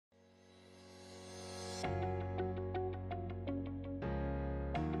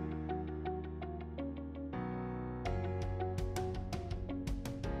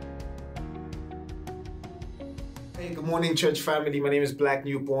Hey, good morning, church family. My name is Black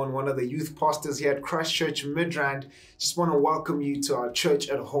Newborn, one of the youth pastors here at Christ Church Midrand. Just want to welcome you to our Church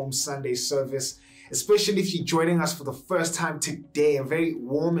at Home Sunday service, especially if you're joining us for the first time today. A very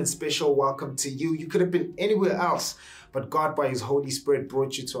warm and special welcome to you. You could have been anywhere else, but God, by His Holy Spirit,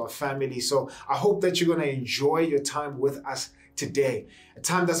 brought you to our family. So I hope that you're going to enjoy your time with us today. A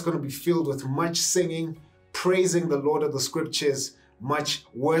time that's going to be filled with much singing, praising the Lord of the Scriptures, much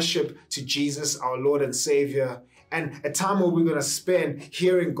worship to Jesus, our Lord and Savior, and a time where we're going to spend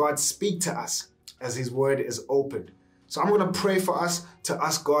hearing God speak to us as His word is opened. So I'm going to pray for us to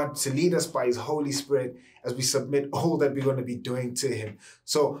ask God to lead us by His Holy Spirit as we submit all that we're going to be doing to Him.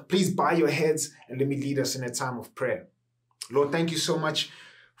 So please bow your heads and let me lead us in a time of prayer. Lord, thank you so much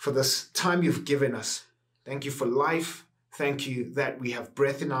for this time you've given us. Thank you for life. Thank you that we have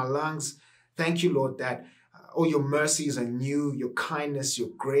breath in our lungs. Thank you, Lord, that all your mercies are new, your kindness,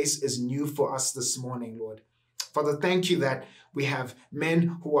 your grace is new for us this morning, Lord. Father, thank you that we have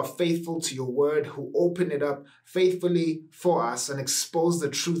men who are faithful to your word, who open it up faithfully for us and expose the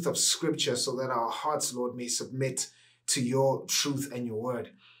truth of Scripture so that our hearts, Lord, may submit to your truth and your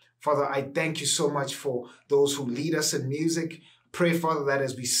word. Father, I thank you so much for those who lead us in music. Pray, Father, that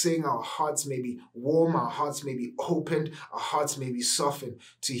as we sing, our hearts may be warm, our hearts may be opened, our hearts may be softened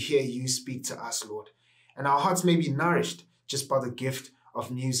to hear you speak to us, Lord. And our hearts may be nourished just by the gift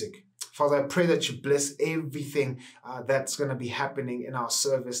of music. Father, I pray that you bless everything that's going to be happening in our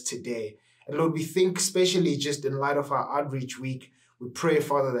service today. And Lord, we think especially just in light of our outreach week, we pray,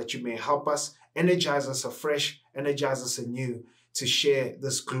 Father, that you may help us, energize us afresh, energize us anew to share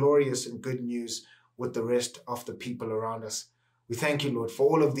this glorious and good news with the rest of the people around us. We thank you, Lord, for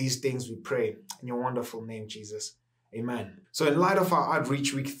all of these things we pray in your wonderful name, Jesus. Amen. So in light of our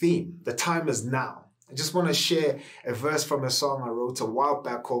outreach week theme, the time is now. I just want to share a verse from a song I wrote a while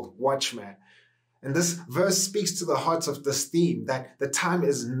back called Watchman. And this verse speaks to the heart of this theme that the time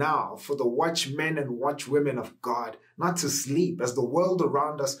is now for the watchmen and watchwomen of God not to sleep as the world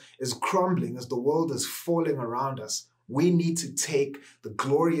around us is crumbling, as the world is falling around us. We need to take the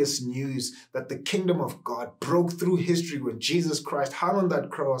glorious news that the kingdom of God broke through history when Jesus Christ hung on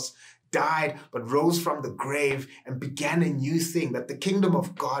that cross, died, but rose from the grave and began a new thing, that the kingdom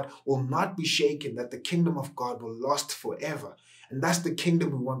of God will not be shaken, that the kingdom of God will last forever. And that's the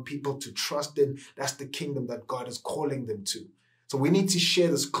kingdom we want people to trust in. That's the kingdom that God is calling them to. So we need to share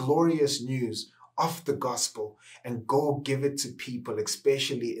this glorious news of the gospel and go give it to people,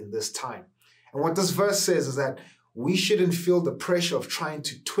 especially in this time. And what this verse says is that we shouldn't feel the pressure of trying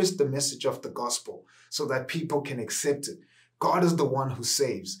to twist the message of the gospel so that people can accept it. God is the one who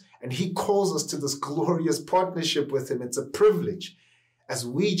saves. And He calls us to this glorious partnership with Him. It's a privilege as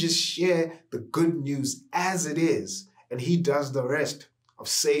we just share the good news as it is. And He does the rest of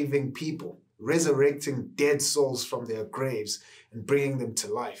saving people, resurrecting dead souls from their graves and bringing them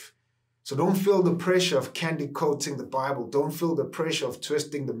to life. So don't feel the pressure of candy coating the Bible. Don't feel the pressure of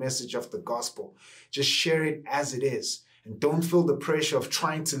twisting the message of the gospel. Just share it as it is. And don't feel the pressure of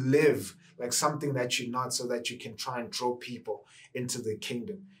trying to live like something that you're not so that you can try and draw people into the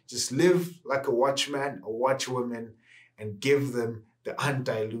kingdom. Just live like a watchman, a watchwoman, and give them the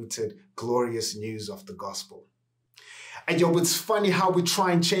undiluted, glorious news of the gospel. And yo, it's funny how we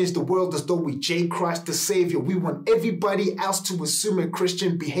try and change the world as though we J Christ the Savior. We want everybody else to assume a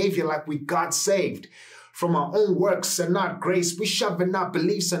Christian behavior like we got saved. From our own works and not grace, we shoving our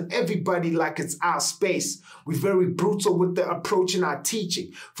beliefs on everybody like it's our space. We're very brutal with the approach in our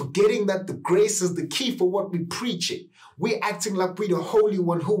teaching, forgetting that the grace is the key for what we're preaching. We're acting like we're the Holy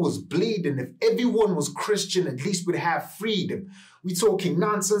One who was bleeding. If everyone was Christian, at least we'd have freedom. We're talking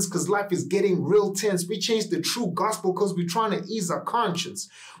nonsense because life is getting real tense. We change the true gospel because we're trying to ease our conscience.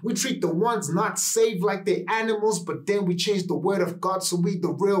 We treat the ones not saved like they're animals, but then we change the word of God so we the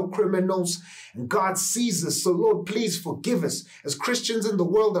real criminals. And God sees us, so Lord, please forgive us. As Christians in the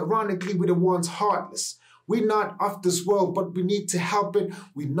world, ironically, we're the ones heartless. We're not of this world, but we need to help it.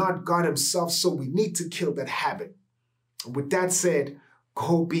 We're not God Himself, so we need to kill that habit. And with that said,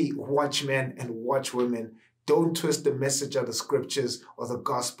 go be watchmen and watchwomen. Don't twist the message of the Scriptures or the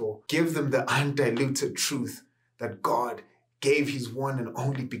gospel. Give them the undiluted truth that God gave His one and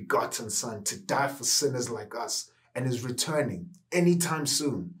only begotten Son to die for sinners like us and is returning anytime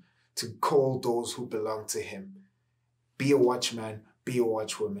soon to call those who belong to Him. Be a watchman, be a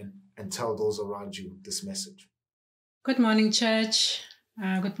watchwoman, and tell those around you this message. Good morning, church.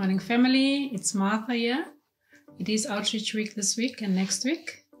 Good morning, family. It's Martha here. It is Outreach Week this week and next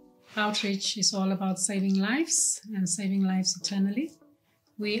week. Outreach is all about saving lives and saving lives eternally.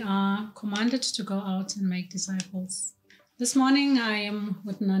 We are commanded to go out and make disciples. This morning I am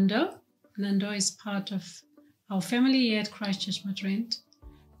with Nando. Nando is part of our family here at Christchurch Midrand.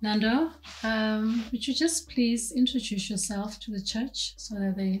 Nando, would you just please introduce yourself to the church so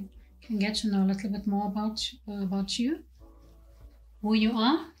that they can get to know a little bit more about you, who you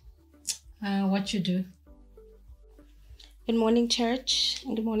are, what you do. Good morning, church.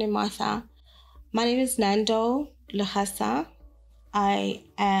 Good morning, Martha. My name is Nando Luhasa. I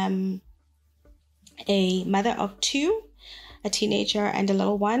am a mother of 2, a teenager and a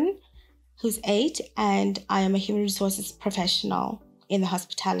little one who's 8, and I am a human resources professional in the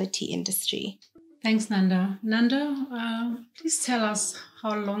hospitality industry. Thanks, Nando. Nando, please tell us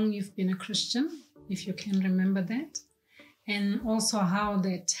how long you've been a Christian, if you can remember that, and also how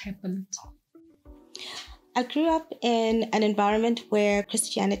that happened. I grew up in an environment where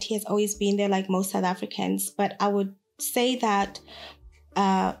Christianity has always been there, like most South Africans, but I would say that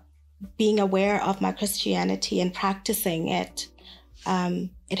being aware of my Christianity and practicing it,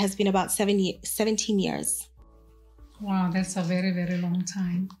 it has been about 17 years. Wow, that's a very, very long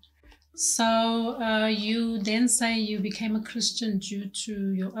time. So you then say you became a Christian due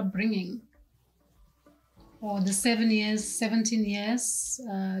to your upbringing. Or the 17 years,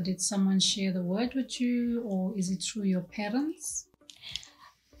 did someone share the word with you, or is it through your parents?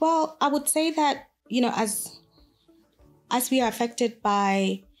 Well, I would say that, as we are affected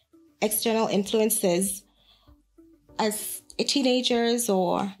by external influences, as teenagers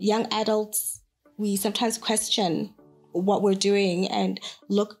or young adults, we sometimes question what we're doing and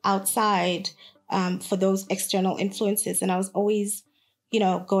look outside for those external influences. And I was always,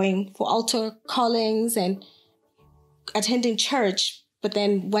 going for altar callings and attending church. But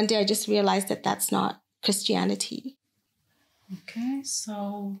then one day I just realized that that's not Christianity. Okay,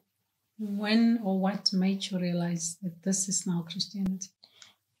 so when or what made you realize that this is now Christianity?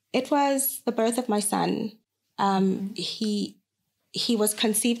 It was the birth of my son. He was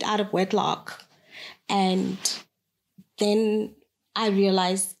conceived out of wedlock. And then I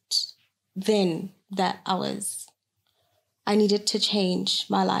realized then that I needed to change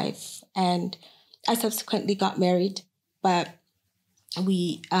my life. And I subsequently got married, but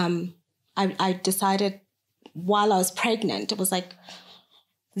I decided while I was pregnant, it was like,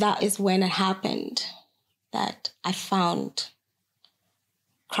 that is when it happened, that I found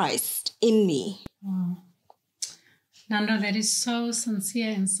Christ in me. Wow. Nando, that is so sincere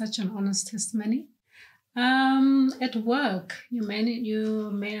and such an honest testimony. At work, you mentioned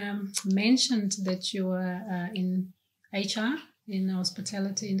that you were in HR, in the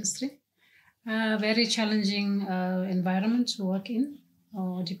hospitality industry. Very challenging environment to work in,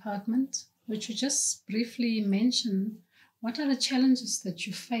 or department. Would you just briefly mention what are the challenges that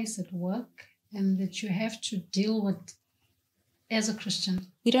you face at work and that you have to deal with as a Christian?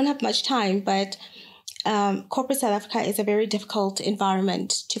 We don't have much time, but corporate South Africa is a very difficult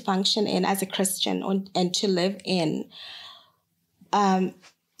environment to function in as a Christian and to live in.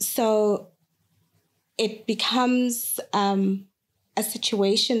 So it becomes a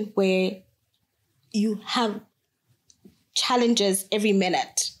situation where you have challenges every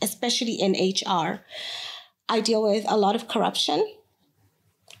minute, especially in HR. I deal with a lot of corruption.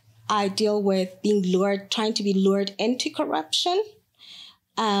 I deal with trying to be lured into corruption,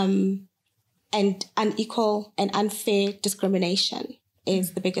 and unequal and unfair discrimination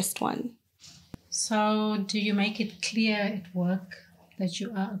is the biggest one. So do you make it clear at work that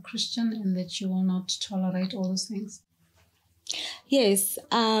you are a Christian and that you will not tolerate all those things? Yes.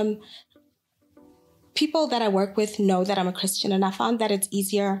 People that I work with know that I'm a Christian, and I found that it's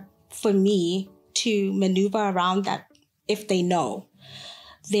easier for me to maneuver around that if they know.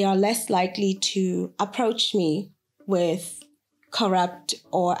 They are less likely to approach me with corrupt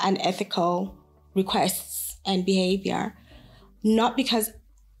or unethical requests and behavior, not because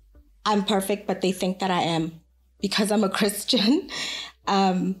I'm perfect, but they think that I am because I'm a Christian.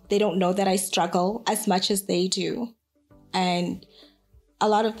 They don't know that I struggle as much as they do. And a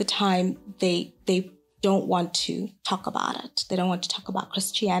lot of the time, they don't want to talk about it. They don't want to talk about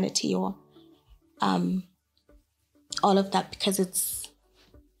Christianity or all of that because it's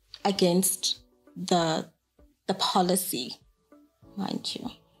against the policy, mind you.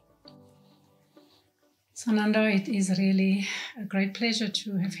 So Nando, it is really a great pleasure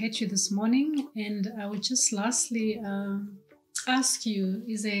to have had you this morning. And I would just lastly ask you,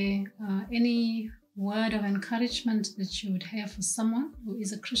 is there any word of encouragement that you would have for someone who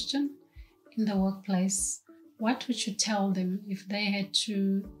is a Christian in the workplace? What would you tell them if they had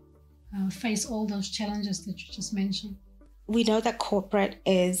to face all those challenges that you just mentioned? We know that corporate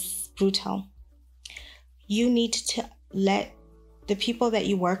is brutal. You need to let the people that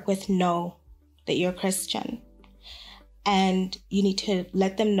you work with know that you're a Christian. And you need to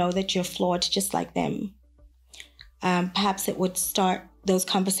let them know that you're flawed just like them. perhaps it would start those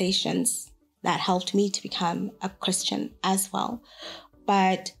conversations that helped me to become a Christian as well.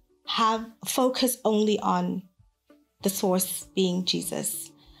 But focus only on the source being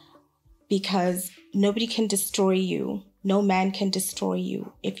Jesus, because nobody can destroy you. No man can destroy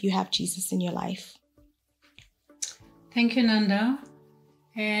you if you have Jesus in your life. Thank you, Nanda.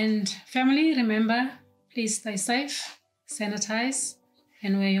 And family, remember, please stay safe, sanitize,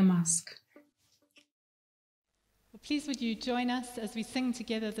 and wear your mask. Well, please would you join us as we sing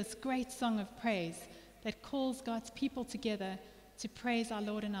together this great song of praise that calls God's people together to praise our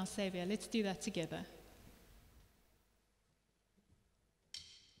Lord and our Savior. Let's do that together.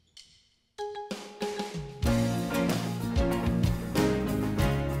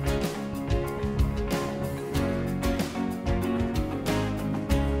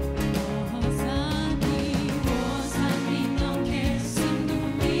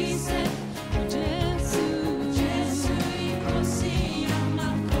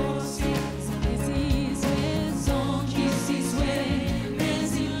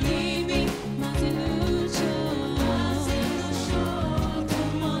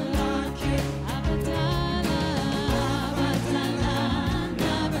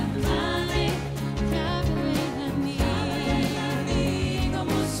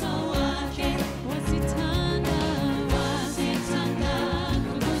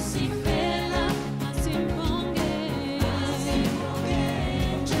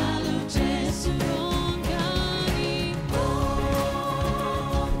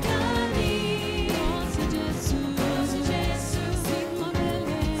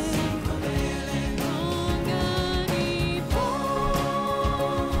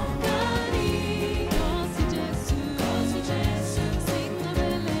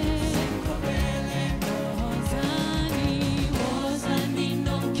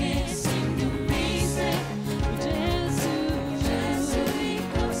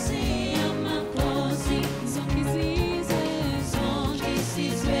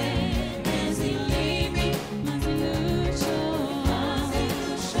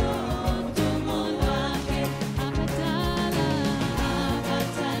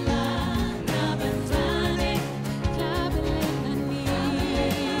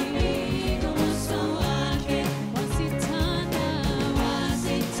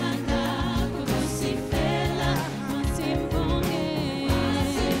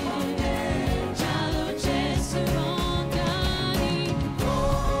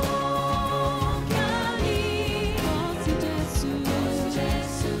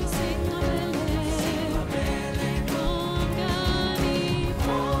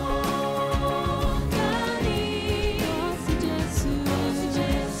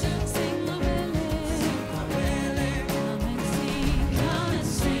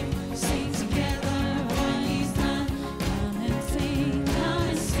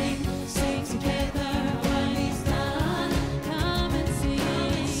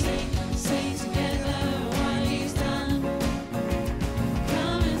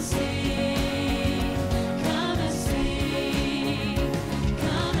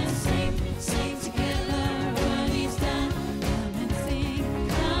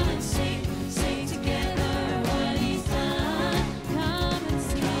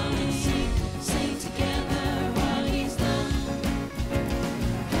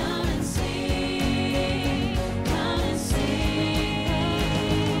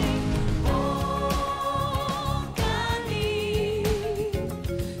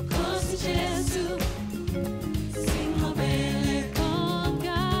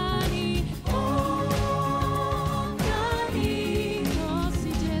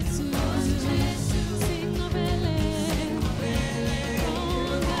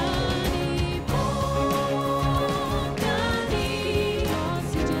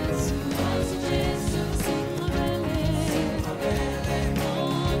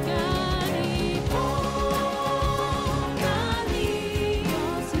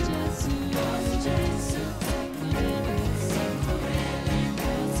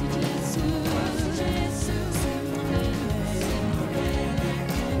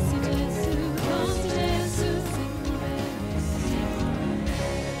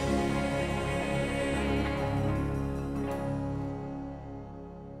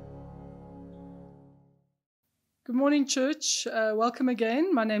 Good morning, church. Welcome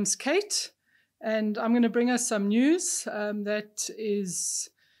again. My name's Kate, and I'm going to bring us some news that is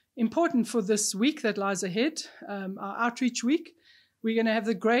important for this week that lies ahead, our outreach week. We're going to have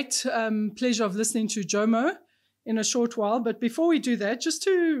the great pleasure of listening to Jomo in a short while. But before we do that, just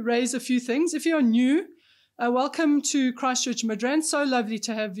to raise a few things. If you're new, welcome to Christchurch Midrand. So lovely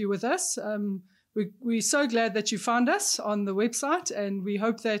to have you with us. We're so glad that you found us on the website, and we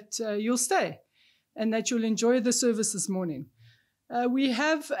hope that you'll stay and that you'll enjoy the service this morning. We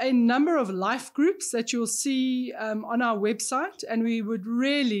have a number of life groups that you'll see on our website, and we would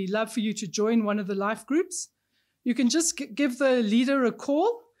really love for you to join one of the life groups. You can just give the leader a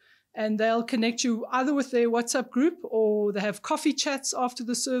call, and they'll connect you either with their WhatsApp group, or they have coffee chats after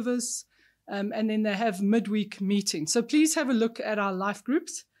the service, and then they have midweek meetings. So please have a look at our life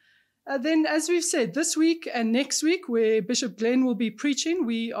groups. Then, as we've said, this week and next week, where Bishop Glenn will be preaching,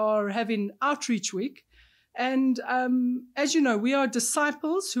 we are having Outreach Week. And as you know, we are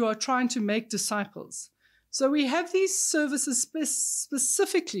disciples who are trying to make disciples. So we have these services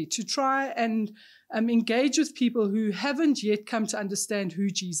specifically to try and engage with people who haven't yet come to understand who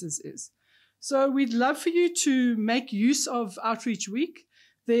Jesus is. So we'd love for you to make use of Outreach Week.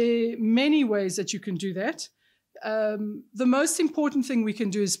 There are many ways that you can do that. The most important thing we can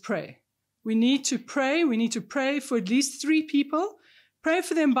do is pray. We need to pray. We need to pray for at least 3 people. Pray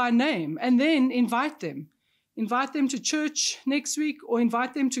for them by name, and then invite them. Invite them to church next week, or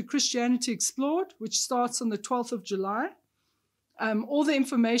invite them to Christianity Explored, which starts on the 12th of July. All the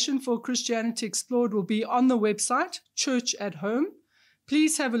information for Christianity Explored will be on the website, Church at Home.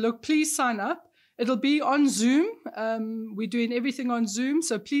 Please have a look. Please sign up. It'll be on Zoom. We're doing everything on Zoom,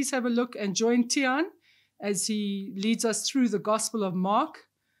 so please have a look and join Tian as he leads us through the Gospel of Mark,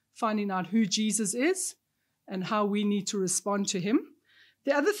 finding out who Jesus is and how we need to respond to him.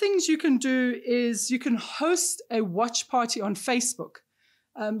 The other things you can do is you can host a watch party on Facebook.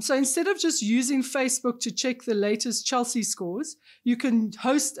 So instead of just using Facebook to check the latest Chelsea scores, you can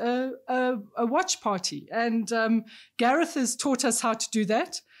host a watch party. And Gareth has taught us how to do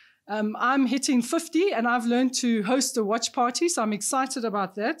that. I'm hitting 50, and I've learned to host a watch party, so I'm excited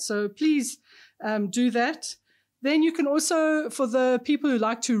about that. So please do that. Then you can also, for the people who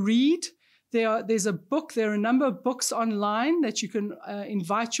like to read, there's a book. There are a number of books online that you can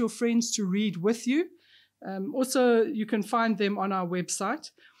invite your friends to read with you. Also, you can find them on our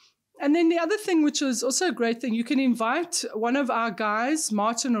website. And then the other thing, which is also a great thing, you can invite one of our guys,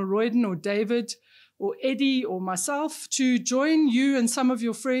 Martin or Royden or David or Eddie or myself, to join you and some of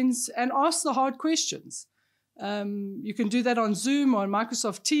your friends and ask the hard questions. You can do that on Zoom or on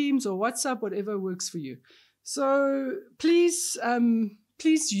Microsoft Teams or WhatsApp, whatever works for you. So please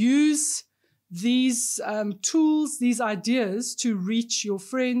use these tools, these ideas to reach your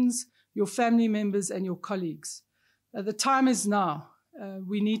friends, your family members, and your colleagues. The time is now.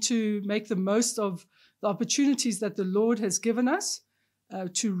 We need to make the most of the opportunities that the Lord has given us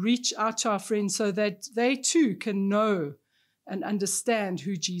to reach out to our friends so that they too can know and understand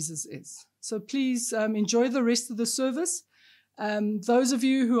who Jesus is. So please enjoy the rest of the service. Those of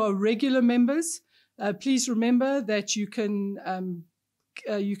you who are regular members, please remember that you can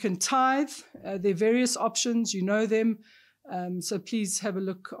tithe. There are various options. You know them. So please have a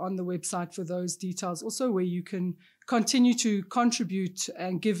look on the website for those details. Also, where you can continue to contribute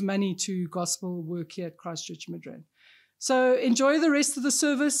and give money to gospel work here at Christchurch Midrand. So enjoy the rest of the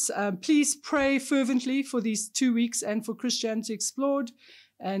service. Please pray fervently for these 2 weeks and for Christianity Explored.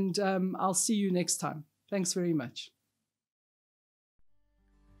 And I'll see you next time. Thanks very much.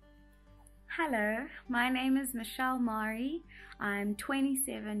 Hello, my name is Michelle Mari. I'm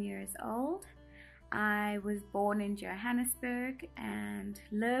 27 years old. I was born in Johannesburg and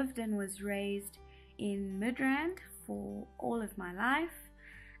lived and was raised in Midrand for all of my life.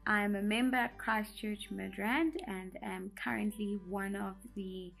 I am a member at Christchurch Midrand and am currently one of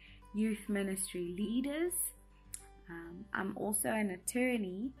the youth ministry leaders. I'm also an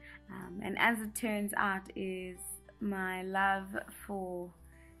attorney, and as it turns out, is my love for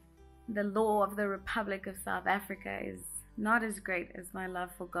the law of the Republic of South Africa is not as great as my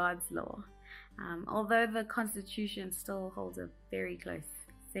love for God's law, although the Constitution still holds a very close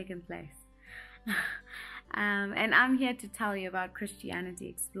second place. And I'm here to tell you about Christianity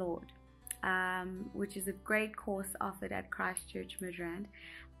Explored, which is a great course offered at Christchurch Midrand.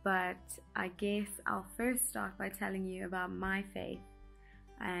 But I guess I'll first start by telling you about my faith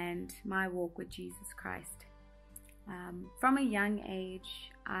and my walk with Jesus Christ. From a young age,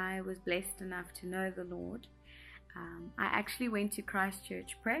 I was blessed enough to know the Lord. I actually went to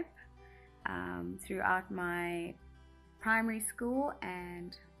Christchurch Prep throughout my primary school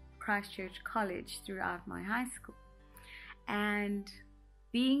and Christchurch College throughout my high school. And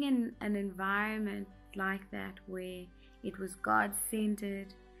being in an environment like that where it was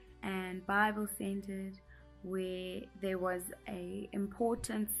God-centered and Bible-centered, where there was an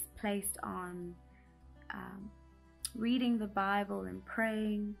importance placed on reading the Bible and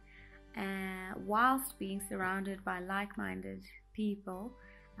praying, whilst being surrounded by like-minded people,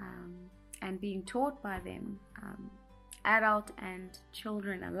 and being taught by them, adult and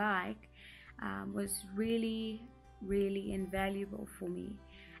children alike, was really, really invaluable for me,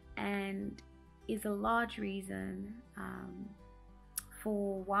 and is a large reason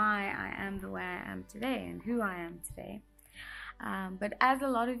for why I am the way I am today and who I am today. But as a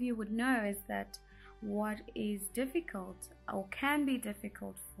lot of you would know, is that what is difficult or can be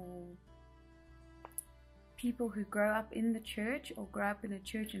difficult for people who grow up in the church or grow up in a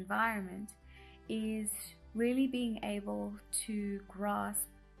church environment is really being able to grasp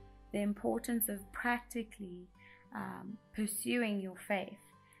the importance of practically pursuing your faith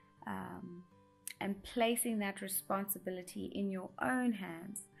and placing that responsibility in your own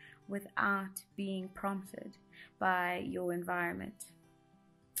hands without being prompted by your environment.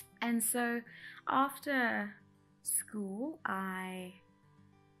 And so after school, I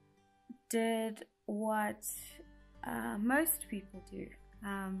did what most people do.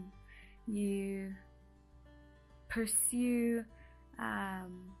 You pursue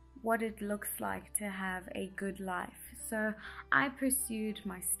what it looks like to have a good life. So I pursued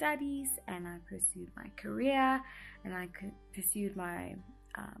my studies, and I pursued my career, and I pursued my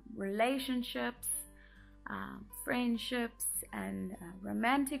relationships, friendships, and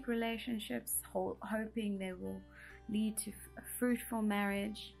romantic relationships, hoping they will lead to a fruitful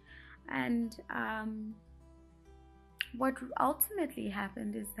marriage. And what ultimately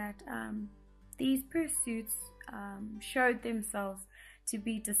happened is that these pursuits showed themselves to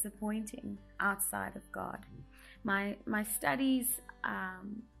be disappointing outside of God. My studies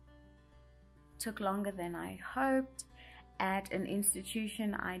took longer than I hoped at an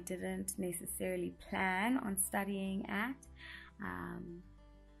institution I didn't necessarily plan on studying at.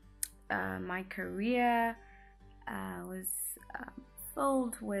 My career was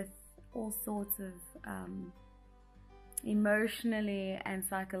filled with all sorts of emotionally and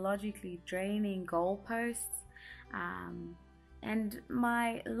psychologically draining goalposts, and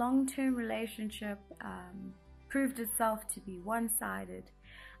my long-term relationship proved itself to be one-sided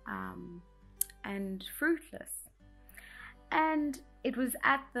and fruitless. And it was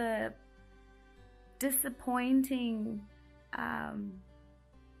at the disappointing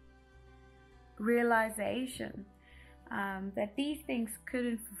realization that these things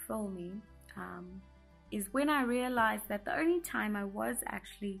couldn't fulfill me is when I realized that the only time I was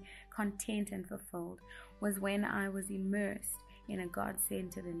actually content and fulfilled was when I was immersed in a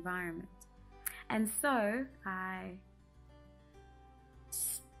God-centered environment. And so I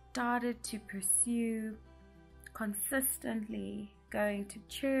started to pursue consistently going to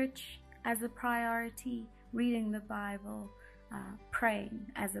church as a priority, reading the Bible,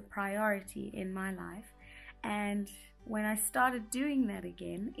 praying as a priority in my life. And when I started doing that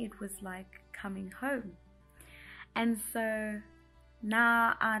again, it was like coming home. And so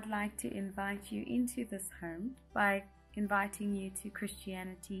now I'd like to invite you into this home by inviting you to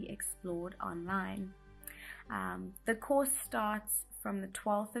Christianity Explored online. The course starts from the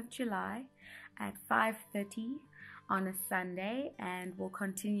 12th of July at 5:30 on a Sunday, and will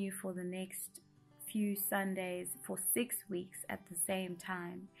continue for the next few Sundays for 6 weeks at the same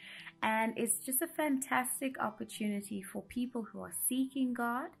time. And it's just a fantastic opportunity for people who are seeking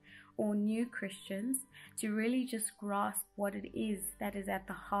God or new Christians to really just grasp what it is that is at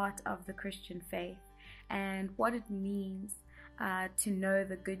the heart of the Christian faith and what it means to know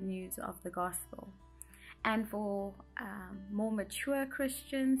the good news of the gospel. And for more mature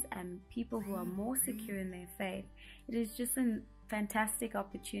Christians and people who are more secure in their faith, it is just a fantastic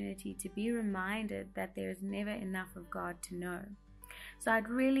opportunity to be reminded that there is never enough of God to know. So I'd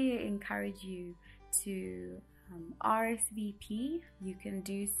really encourage you to RSVP. You can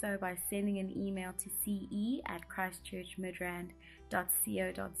do so by sending an email to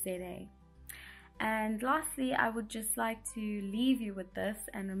ce@christchurchmidrand.co.za. And lastly, I would just like to leave you with this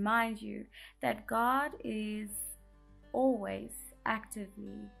and remind you that God is always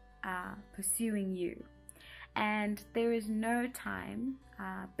actively pursuing you. And there is no time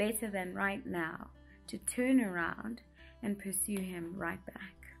better than right now to turn around and pursue Him right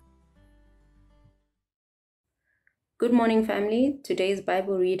back. Good morning, family. Today's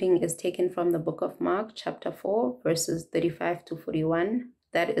Bible reading is taken from the book of Mark, chapter 4, verses 35 to 41.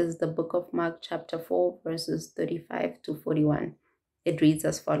 That is the book of Mark, chapter 4, verses 35 to 41. It reads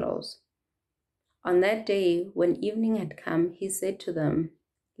as follows. On that day, when evening had come, he said to them,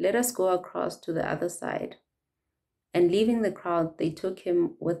 "Let us go across to the other side." And leaving the crowd, they took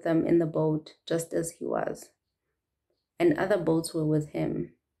him with them in the boat, just as he was. And other boats were with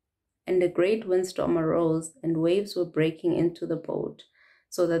him. And a great windstorm arose, and waves were breaking into the boat,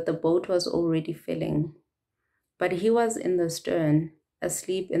 so that the boat was already filling. But he was in the stern,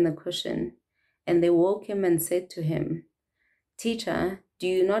 asleep in the cushion, and they woke him and said to him, "Teacher, do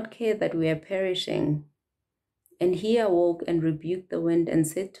you not care that we are perishing?" And he awoke and rebuked the wind and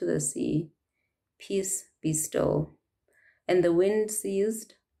said to the sea, "Peace, be still." And the wind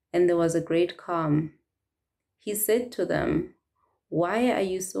ceased, and there was a great calm. He said to them, "Why are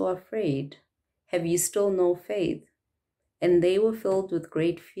you so afraid? Have you still no faith?" And they were filled with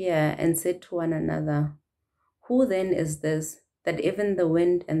great fear and said to one another, "Who then is this, that even the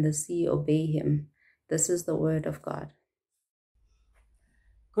wind and the sea obey him?" This is the word of God.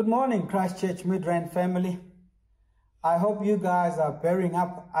 Good morning, Christ Church Midrand family. I hope you guys are bearing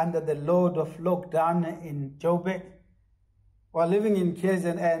up under the load of lockdown in Joburg. While living in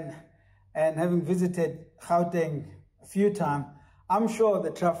KZN and having visited Gauteng a few times, I'm sure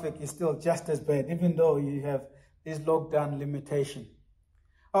the traffic is still just as bad, even though you have this lockdown limitation.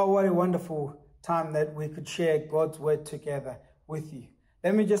 Oh, what a wonderful time that we could share God's word together with you.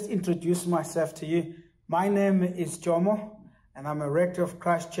 Let me just introduce myself to you. My name is Jomo, and I'm a rector of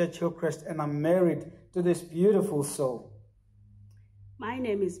Christ Church Hillcrest, and I'm married to this beautiful soul. My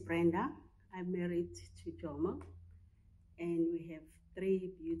name is Brenda. I'm married to Jomo, and we have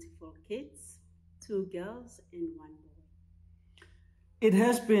 3 beautiful kids, 2 girls and 1 boy. It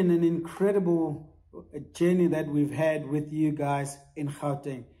has been an incredible journey that we've had with you guys in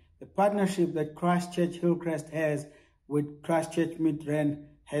Gauteng. The partnership that Christ Church Hillcrest has with Christ Church Midrand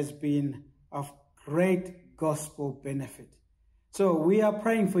has been of great gospel benefit. So we are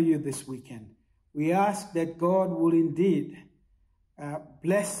praying for you this weekend. We ask that God will indeed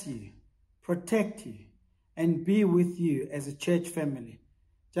bless you, protect you, and be with you as a church family,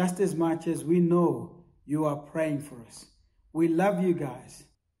 just as much as we know you are praying for us. We love you guys.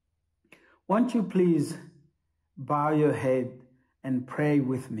 Won't you please bow your head and pray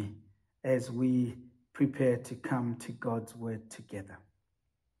with me as we prepare to come to God's word together.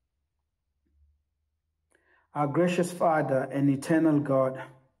 Our gracious Father and eternal God,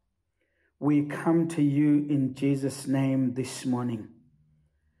 we come to you in Jesus' name this morning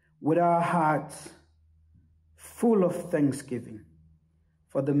with our hearts full of thanksgiving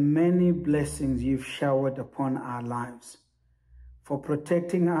for the many blessings you've showered upon our lives, for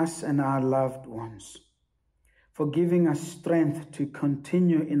protecting us and our loved ones, for giving us strength to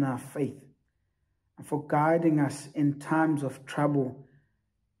continue in our faith, and for guiding us in times of trouble,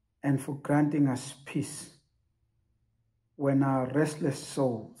 and for granting us peace when our restless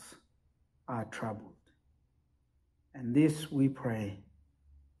souls are troubled. And this we pray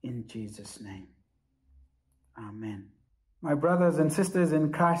in Jesus' name. Amen. My brothers and sisters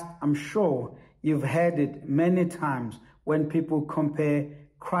in Christ, I'm sure you've heard it many times when people compare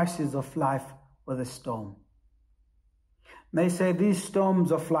crises of life with a storm. They say these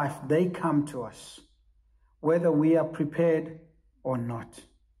storms of life, they come to us, whether we are prepared or not.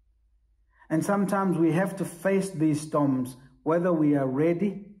 And sometimes we have to face these storms, whether we are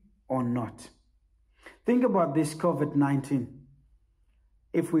ready or not. Think about this COVID-19.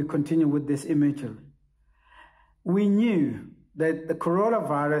 If we continue with this imagery, we knew that the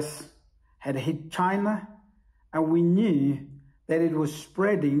coronavirus had hit China, and we knew that it was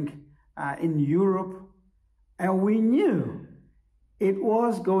spreading in Europe, and we knew it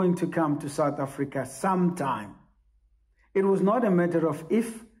was going to come to South Africa sometime. It was not a matter of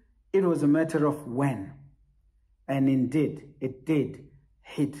if, it was a matter of when. And indeed, it did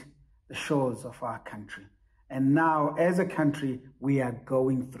hit the shores of our country. And now, as a country, we are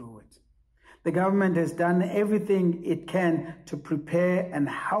going through it. The government has done everything it can to prepare and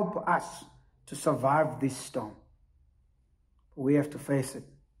help us to survive this storm. We have to face it,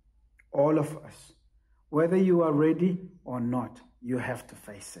 all of us. Whether you are ready or not, you have to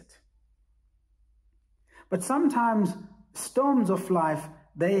face it. But sometimes storms of life,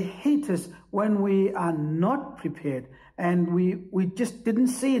 they hit us when we are not prepared and we just didn't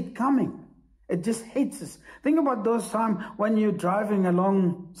see it coming. It just hits us. Think about those times when you're driving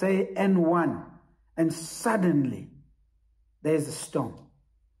along, say, N1, and suddenly there's a storm.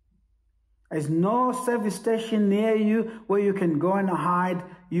 There's no service station near you where you can go and hide.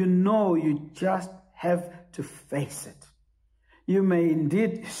 You know you just have to face it. You may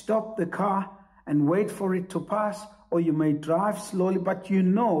indeed stop the car and wait for it to pass, or you may drive slowly, but you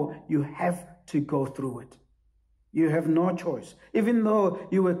know you have to go through it. You have no choice, even though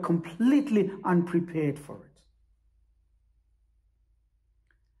you were completely unprepared for it.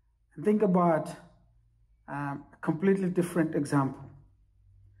 And think about a completely different example.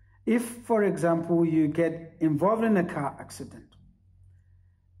 If, for example, you get involved in a car accident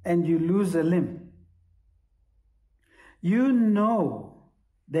and you lose a limb, you know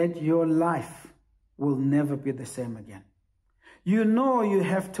that your life will never be the same again. You know you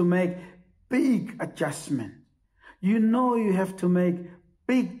have to make big adjustments. You know you have to make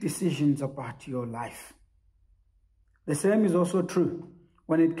big decisions about your life. The same is also true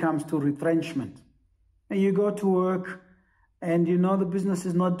when it comes to retrenchment. And you go to work and you know the business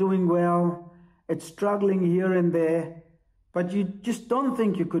is not doing well, it's struggling here and there, but you just don't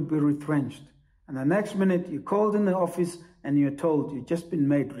think you could be retrenched. And the next minute you're called in the office and you're told you've just been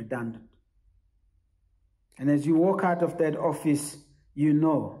made redundant. And as you walk out of that office, you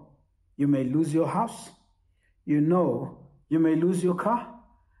know you may lose your house, you know you may lose your car,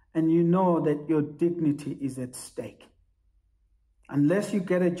 and you know that your dignity is at stake. Unless you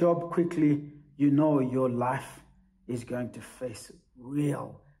get a job quickly, you know your life is going to face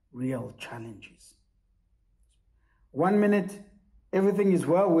real challenges. 1 minute, everything is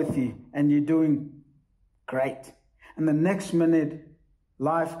well with you and you're doing great. And the next minute,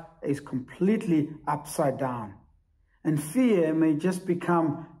 life is completely upside down. And fear may just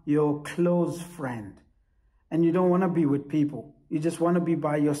become your close friend. And you don't want to be with people. You just want to be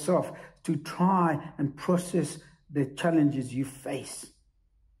by yourself to try and process the challenges you face.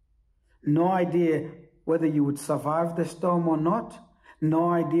 No idea whether you would survive the storm or not.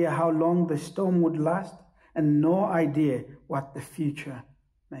 No idea how long the storm would last. And no idea what the future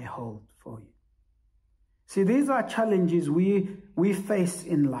may hold for you. See, these are challenges we face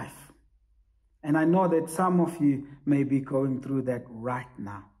in life. And I know that some of you may be going through that right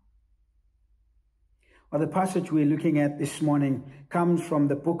now. Well, the passage we're looking at this morning comes from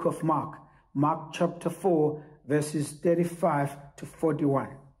the book of Mark. Mark chapter 4, verses 35 to 41.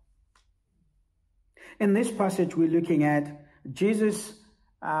 In this passage we're looking at, Jesus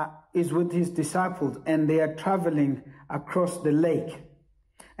is with his disciples and they are traveling across the lake.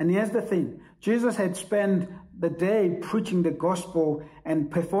 And here's the thing, Jesus had spent the day preaching the gospel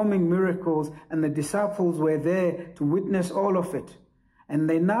and performing miracles, and the disciples were there to witness all of it. And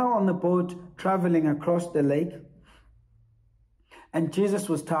they're now on the boat traveling across the lake. And Jesus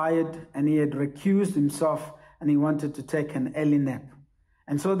was tired and he had recused himself and he wanted to take an early nap.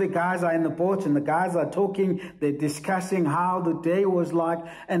 And so the guys are in the boat and the guys are talking, they're discussing how the day was like,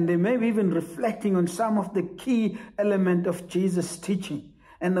 and they may be even reflecting on some of the key element of Jesus' teaching.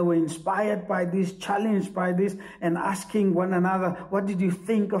 And they were inspired by this, challenged by this, and asking one another, what did you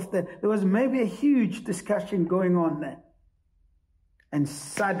think of that? There was maybe a huge discussion going on there. And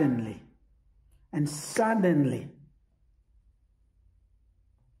suddenly,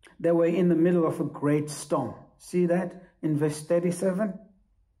 they were in the middle of a great storm. See that in verse 37?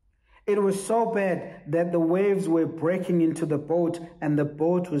 It was so bad that the waves were breaking into the boat and the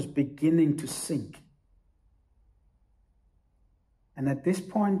boat was beginning to sink. And at this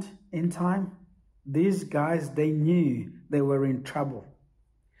point in time, these guys, they knew they were in trouble.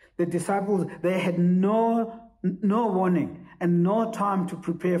 The disciples, they had no warning and no time to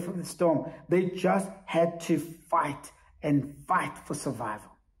prepare for the storm. They just had to fight and fight for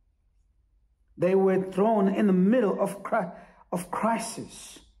survival. They were thrown in the middle of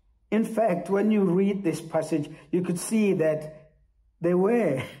crisis. In fact, when you read this passage, you could see that they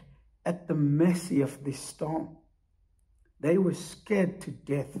were at the mercy of this storm. They were scared to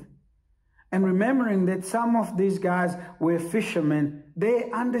death. And remembering that some of these guys were fishermen,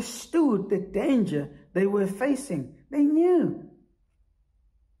 they understood the danger they were facing. They knew.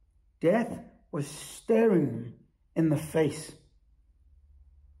 Death was staring them in the face.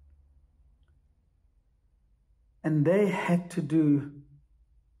 And they had to do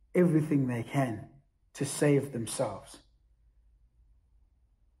everything they can to save themselves.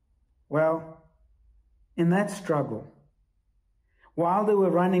 Well, in that struggle, while they were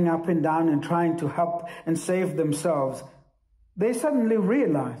running up and down and trying to help and save themselves, they suddenly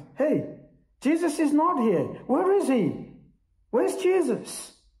realized, hey, Jesus is not here. Where is he? Where's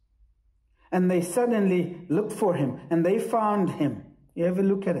Jesus? And they suddenly looked for him and they found him. You ever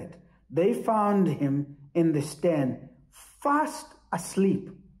look at it? They found him in the stand, fast asleep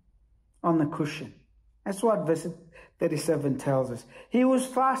on the cushion. That's what verse 37 tells us. He was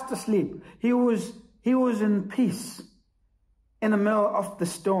fast asleep. He was in peace in the middle of the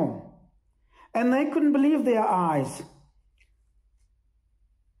storm. And they couldn't believe their eyes.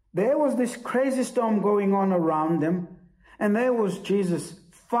 There was this crazy storm going on around them, and there was Jesus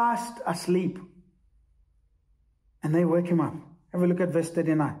fast asleep. And they wake him up. Have a look at verse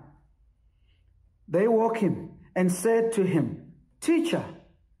 39. They woke him and said to him, "Teacher,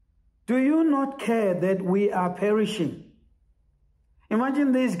 do you not care that we are perishing?"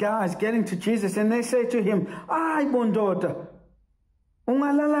 Imagine these guys getting to Jesus and they say to him, "Ay, bondoda,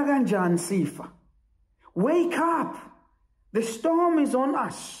 ungalala kanjani sifa? Wake up. The storm is on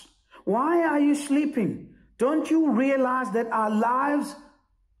us. Why are you sleeping? Don't you realize that our lives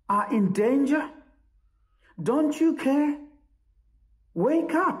are in danger? Don't you care?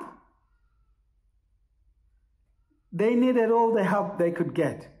 Wake up. They needed all the help they could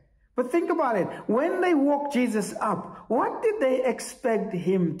get. But think about it. When they woke Jesus up, what did they expect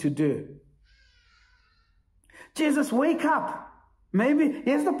him to do? Jesus, wake up. Maybe,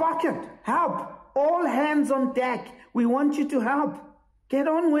 here's the bucket. Help. All hands on deck. We want you to help. Get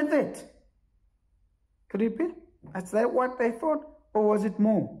on with it. Could it be? Is that what they thought? Or was it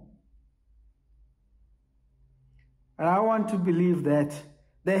more? And I want to believe that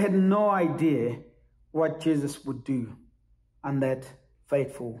they had no idea what Jesus would do on that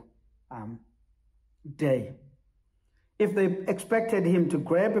fateful day. If they expected him to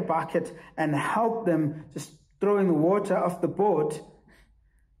grab a bucket and help them just throwing the water off the boat,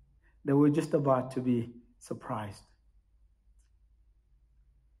 they were just about to be surprised.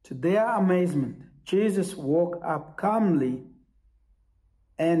 To their amazement, Jesus woke up calmly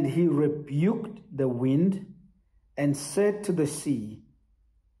and he rebuked the wind and said to the sea,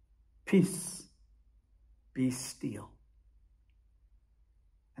 "Peace, be still."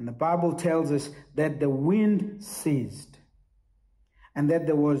 And the Bible tells us that the wind ceased and that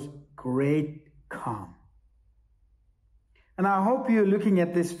there was great calm. And I hope you're looking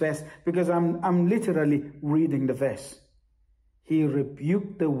at this verse because I'm literally reading the verse. He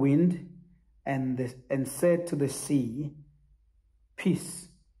rebuked the wind and said to the sea, "Peace,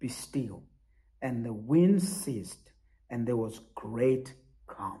 be still." And the wind ceased and there was great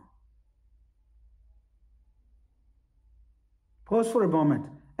calm. Pause for a moment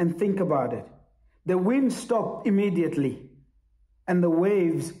and think about it. The wind stopped immediately and the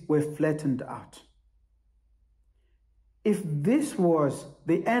waves were flattened out. If this was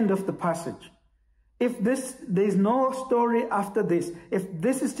the end of the passage, if there's no story after this, if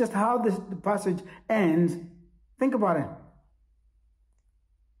this is just how the passage ends, think about it.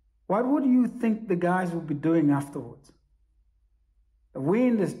 What would you think the guys would be doing afterwards? The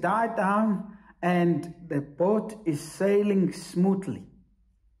wind has died down and the boat is sailing smoothly.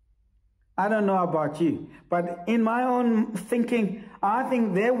 I don't know about you, but in my own thinking, I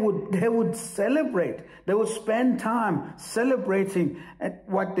think they would celebrate. They would spend time celebrating at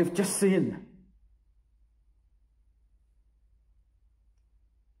what they've just seen.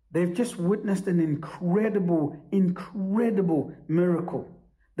 They've just witnessed an incredible miracle.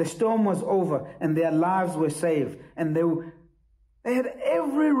 The storm was over and their lives were saved. And they had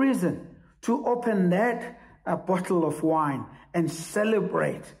every reason to open that bottle of wine and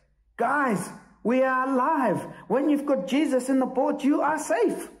celebrate. Guys, we are alive. When you've got Jesus in the boat, you are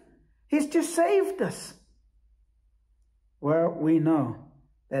safe. He's just saved us. Well, we know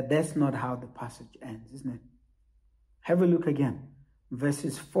that that's not how the passage ends, isn't it? Have a look again.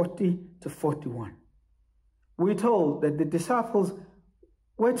 Verses 40 to 41. We're told that the disciples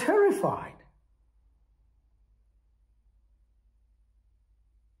were terrified.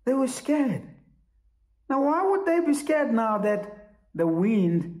 They were scared. Now, why would they be scared now that the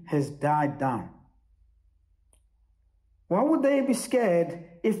wind has died down? Why would they be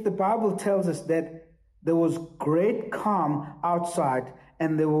scared if the Bible tells us that there was great calm outside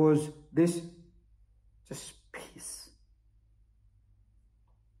and there was this just peace?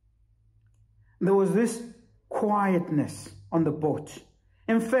 There was this quietness on the boat.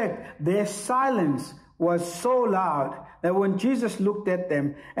 In fact, their silence was so loud that when Jesus looked at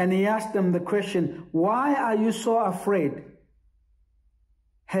them and he asked them the question, "Why are you so afraid?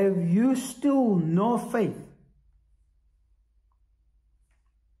 Have you still no faith?"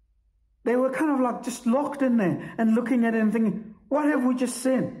 They were kind of like just locked in there and looking at it and thinking, what have we just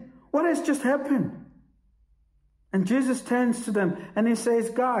seen? What has just happened? And Jesus turns to them and he says,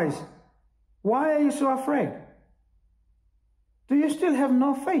 "Guys, why are you so afraid? Do you still have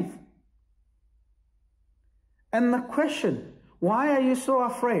no faith?" And the question, why are you so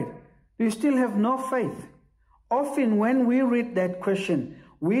afraid? Do you still have no faith? Often when we read that question,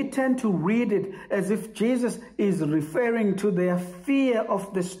 we tend to read it as if Jesus is referring to their fear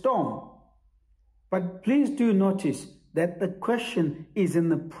of the storm. But please do notice that the question is in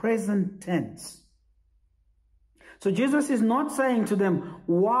the present tense. So Jesus is not saying to them,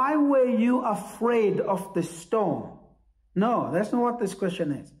 "Why were you afraid of the storm?" No, that's not what this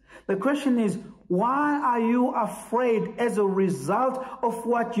question is. The question is, why are you afraid as a result of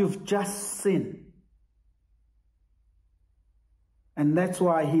what you've just seen? And that's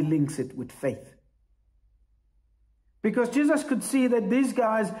why he links it with faith. Because Jesus could see that these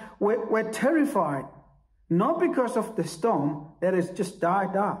guys were terrified, not because of the storm that has just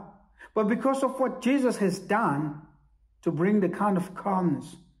died out, but because of what Jesus has done to bring the kind of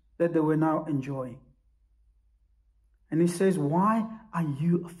calmness that they were now enjoying. And he says, why are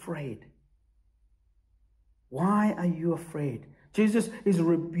you afraid? Why are you afraid? Jesus is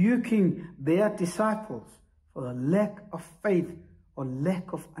rebuking their disciples for the lack of faith or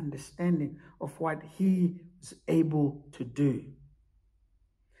lack of understanding of what he was able to do.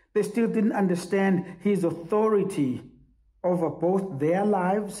 They still didn't understand his authority over both their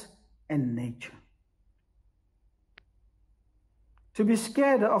lives and nature. To be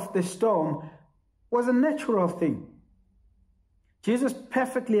scared of the storm was a natural thing. Jesus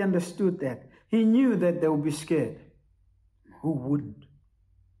perfectly understood that. He knew that they would be scared. Who wouldn't?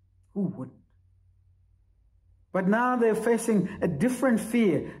 Who wouldn't? But now they're facing a different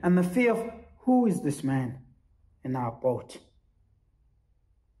fear, and the fear of, who is this man in our boat?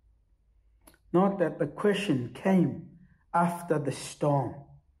 Not that the question came after the storm.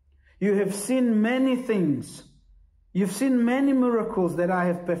 You have seen many things. You've seen many miracles that I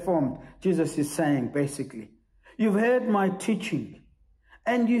have performed, Jesus is saying, basically. You've heard my teaching,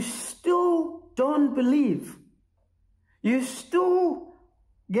 and you still don't believe. You still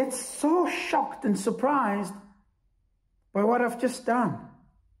get so shocked and surprised by what I've just done.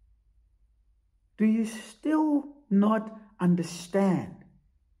 Do you still not understand?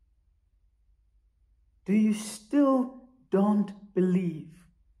 Do you still don't believe?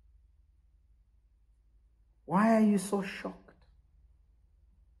 Why are you so shocked?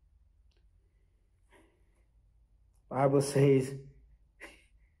 The Bible says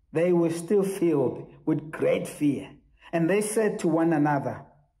they were still filled with great fear, and they said to one another,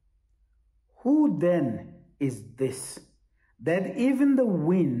 who then is this, that even the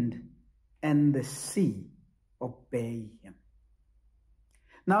wind and the sea obey him?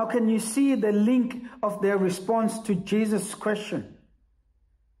 Now, can you see the link of their response to Jesus' question?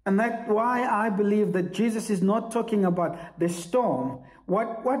 And that's why I believe that Jesus is not talking about the storm.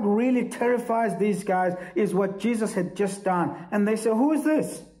 What really terrifies these guys is what Jesus had just done. And they say, who is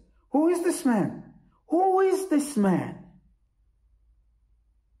this? Who is this man? Who is this man?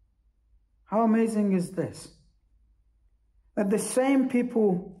 How amazing is this? That the same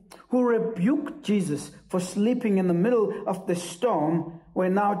people who rebuked Jesus for sleeping in the middle of the storm were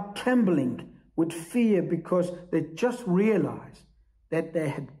now trembling with fear because they just realized that they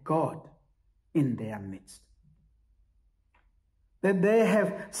had God in their midst. That they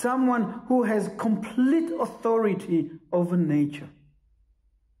have someone who has complete authority over nature.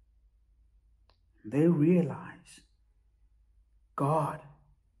 They realize God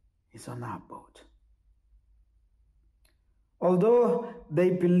is on our boat. Although they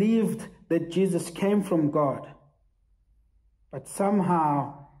believed that Jesus came from God, but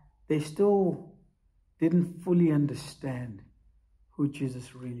somehow they still didn't fully understand who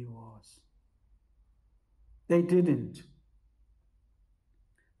Jesus really was. They didn't.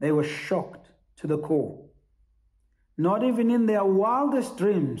 They were shocked to the core. Not even in their wildest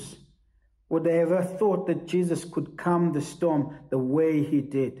dreams would they ever thought that Jesus could calm the storm the way he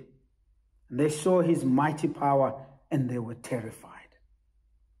did. And they saw his mighty power and they were terrified.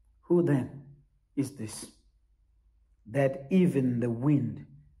 Who then is this, that even the wind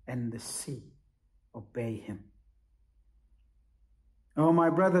and the sea obey him? Oh, my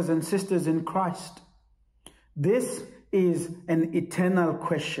brothers and sisters in Christ, this is an eternal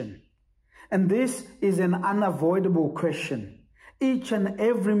question. And this is an unavoidable question. Each and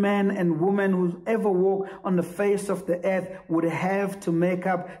every man and woman who's ever walked on the face of the earth would have to make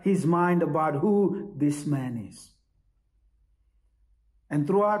up his mind about who this man is. And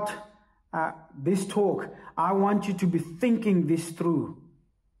throughout this talk, I want you to be thinking this through.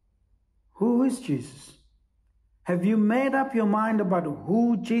 Who is Jesus? Have you made up your mind about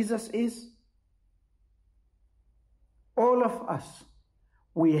who Jesus is? All of us,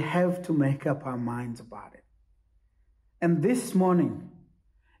 we have to make up our minds about it. And this morning,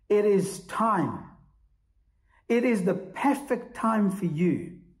 it is time. It is the perfect time for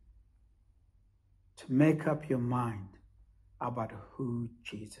you to make up your mind about who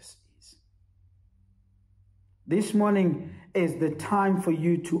Jesus is. This morning is the time for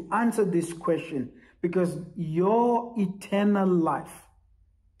you to answer this question because your eternal life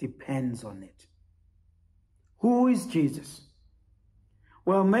depends on it. Who is Jesus?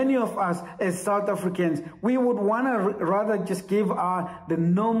 Well, many of us as South Africans, we would want to rather just give the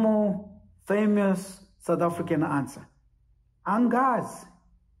normal, famous South African answer. Angazi.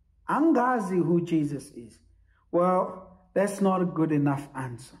 Angazi who Jesus is. Well, that's not a good enough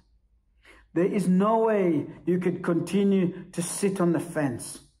answer. There is no way you could continue to sit on the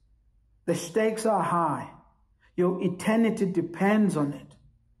fence. The stakes are high. Your eternity depends on it.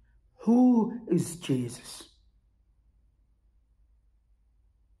 Who is Jesus?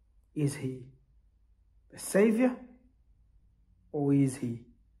 Is he the Savior Or is he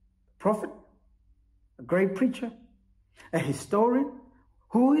a prophet, a great preacher, a historian?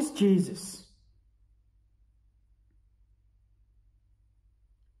 Who is Jesus?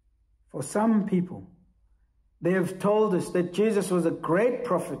 For some people, they have told us that Jesus was a great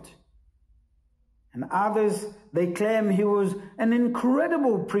prophet, and others, they claim he was an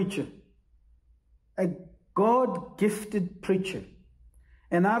incredible preacher, a God-gifted preacher,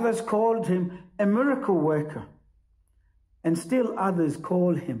 and others called him a miracle worker, and still others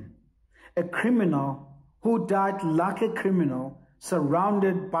call him a criminal who died like a criminal,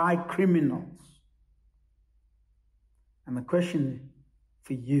 surrounded by criminals. And the question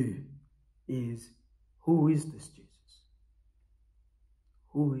for you is, who is this Jesus?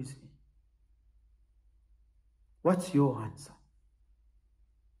 Who is he? What's your answer?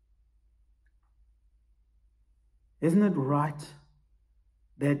 Isn't it right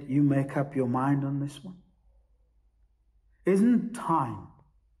that you make up your mind on this one? Isn't it time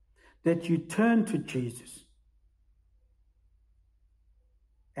that you turn to Jesus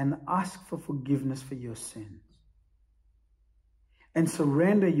and ask for forgiveness for your sins and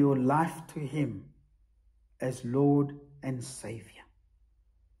surrender your life to him as Lord and Savior?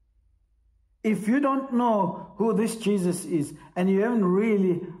 If you don't know who this Jesus is and you haven't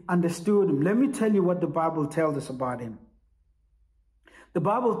really understood him, let me tell you what the Bible tells us about him. The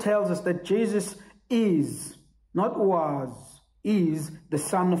Bible tells us that Jesus is, not was, is the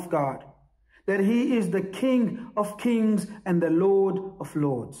Son of God. That he is the King of kings and the Lord of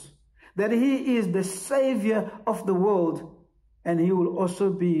lords. That he is the Savior of the world, and he will also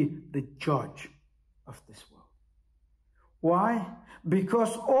be the judge of this world. Why?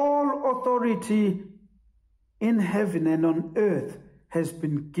 Because all authority in heaven and on earth has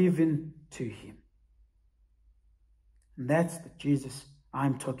been given to him. And that's the Jesus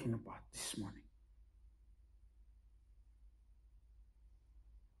I'm talking about this morning.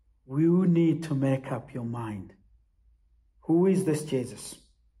 You need to make up your mind. Who is this Jesus?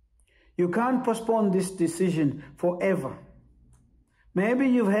 You can't postpone this decision forever. Maybe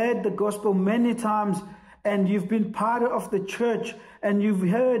you've heard the gospel many times and you've been part of the church and you've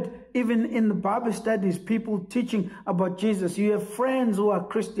heard, even in the Bible studies, people teaching about Jesus. You have friends who are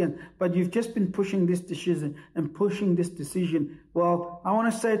Christian, but you've just been pushing this decision and pushing this decision. Well, I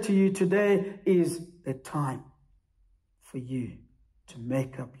want to say to you, today is the time for you to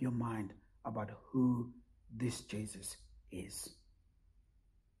make up your mind about who this Jesus is.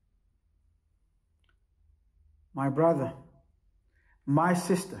 My brother, my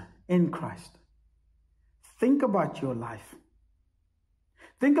sister in Christ, think about your life.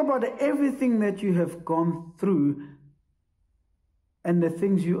 Think about everything that you have gone through and the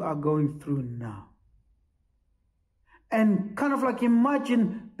things you are going through now. And kind of like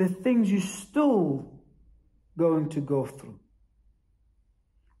imagine the things you're still going to go through.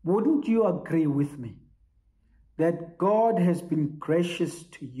 Wouldn't you agree with me that God has been gracious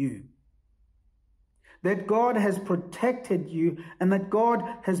to you? That God has protected you and that God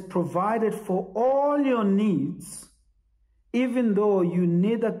has provided for all your needs, even though you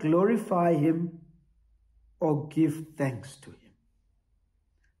neither glorify him or give thanks to him.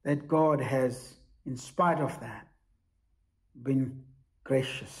 That God has, in spite of that, been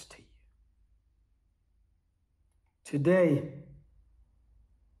gracious to you. Today,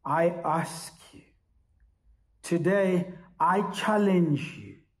 I ask you, today I challenge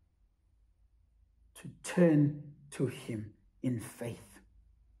you to turn to him in faith.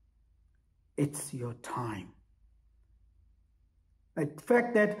 It's your time. The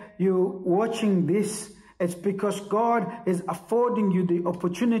fact that you're watching this, it's because God is affording you the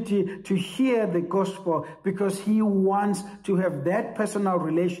opportunity to hear the gospel, because he wants to have that personal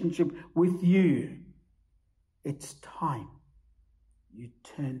relationship with you. It's time you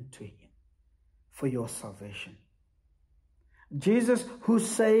turn to him for your salvation. Jesus who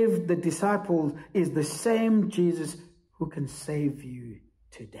saved the disciples is the same Jesus who can save you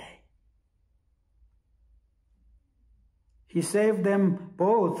today. He saved them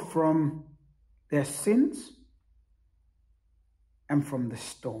both from their sins and from the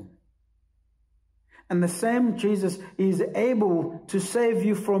storm. And the same Jesus is able to save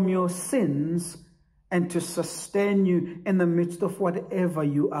you from your sins and to sustain you in the midst of whatever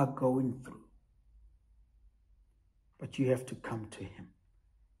you are going through. But you have to come to him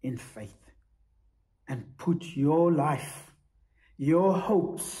in faith and put your life, your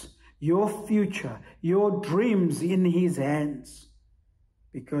hopes, your future, your dreams in his hands,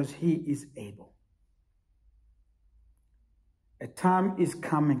 because he is able. A time is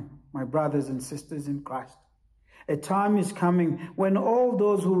coming, my brothers and sisters in Christ, A time is coming when all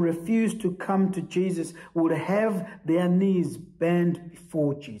those who refuse to come to Jesus would have their knees bent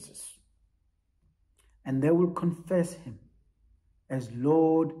before Jesus. And they will confess him as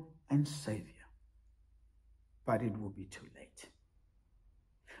Lord and Savior. But it will be too late.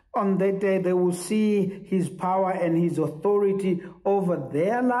 On that day, they will see his power and his authority over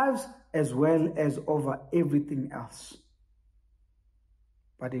their lives as well as over everything else.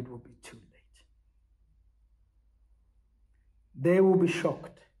 But it will be too late. They will be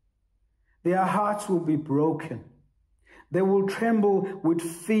shocked. Their hearts will be broken. They will tremble with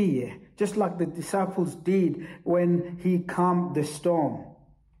fear, just like the disciples did when he calmed the storm.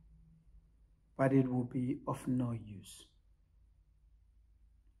 But it will be of no use.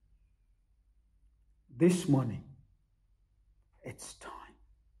 This morning, it's time.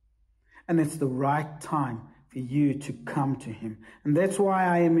 And it's the right time for you to come to him. And that's why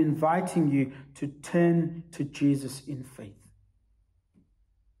I am inviting you to turn to Jesus in faith.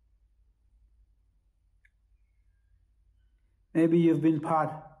 Maybe you've been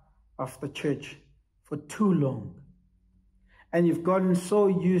part of the church for too long, and you've gotten so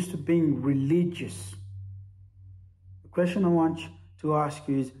used to being religious. The question I want to ask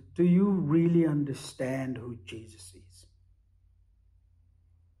you is, do you really understand who Jesus is?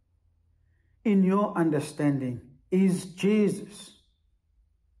 In your understanding, is Jesus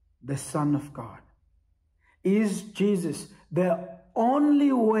the Son of God? Is Jesus the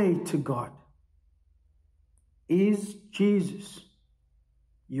only way to God? Is Jesus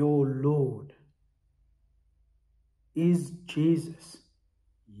your Lord? Is Jesus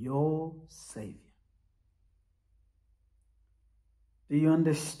your Savior? Do you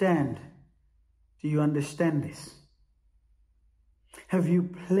understand? Do you understand this? Have you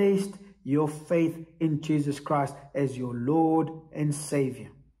placed your faith in Jesus Christ as your Lord and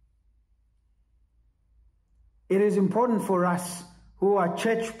Savior? It is important for us who are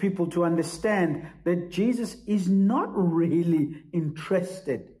church people to understand that Jesus is not really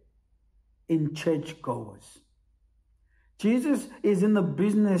interested in churchgoers. Jesus is in the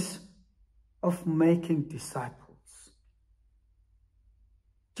business of making disciples.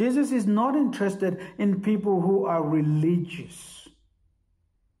 Jesus is not interested in people who are religious.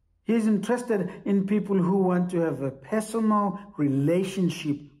 He is interested in people who want to have a personal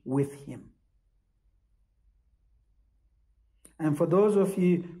relationship with him. And for those of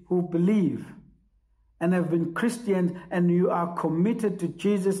you who believe and have been Christians and you are committed to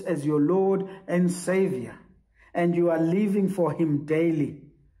Jesus as your Lord and Savior, and you are living for him daily,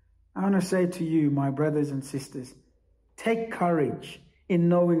 I want to say to you, my brothers and sisters, take courage in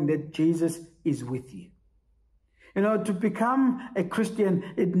knowing that Jesus is with you. You know, to become a Christian,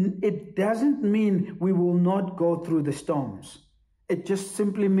 it doesn't mean we will not go through the storms. It just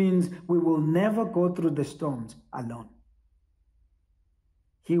simply means we will never go through the storms alone.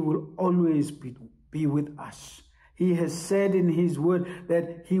 He will always be with us. He has said in his word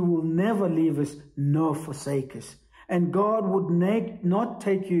that he will never leave us nor forsake us. And God would not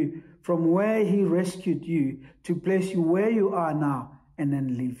take you from where he rescued you to place you where you are now and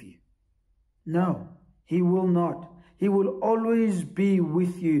then leave you. No, he will not. He will always be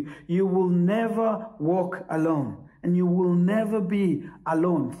with you. You will never walk alone. And you will never be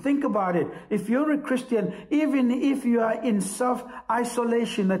alone. Think about it. If you're a Christian, even if you are in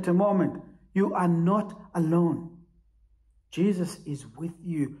self-isolation at the moment, you are not alone. Jesus is with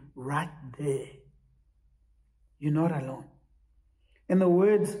you right there. You're not alone. In the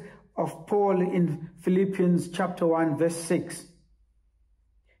words of Paul in Philippians chapter 1, verse 6,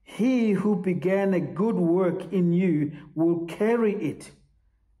 he who began a good work in you will carry it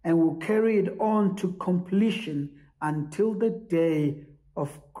and will carry it on to completion until the day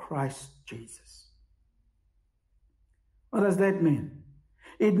of Christ Jesus. What does that mean?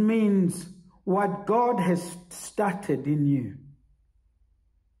 It means what God has started in you,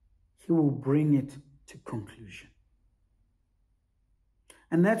 he will bring it to conclusion.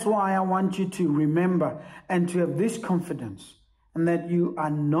 And that's why I want you to remember and to have this confidence, and that you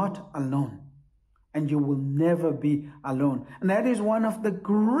are not alone. And you will never be alone. And that is one of the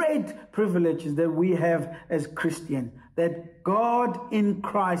great privileges that we have as Christians, that God in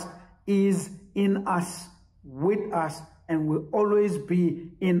Christ is in us, with us, and will always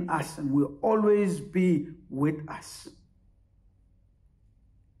be in us, and will always be with us.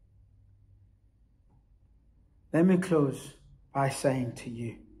 Let me close by saying to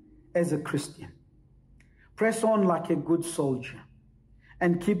you, as a Christian, press on like a good soldier,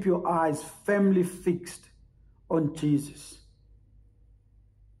 and keep your eyes firmly fixed on Jesus,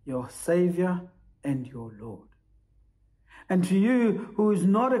 your Savior and your Lord. And to you who is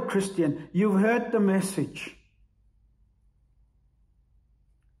not a Christian, you've heard the message.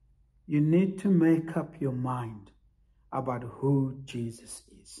 you need to make up your mind about who Jesus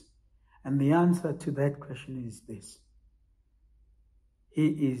is. And the answer to that question is this: He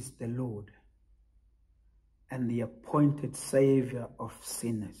is the Lord and the appointed Savior of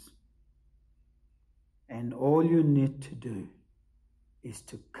sinners. And all you need to do is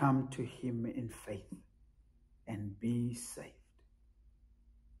to come to Him in faith and be saved.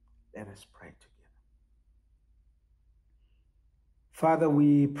 Let us pray together. Father,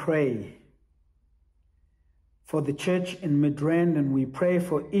 we pray for the church in Midrand, and we pray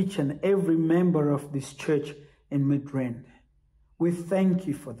for each and every member of this church in Midrand. We thank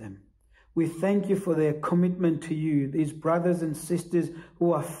you for them. We thank you for their commitment to you, these brothers and sisters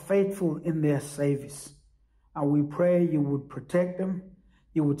who are faithful in their service. And we pray you would protect them,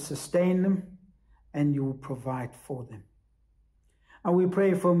 you would sustain them, and you would provide for them. And we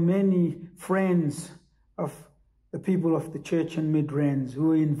pray for many friends of the people of the church in Midrand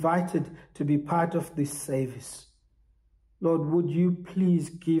who are invited to be part of this service. Lord, would you please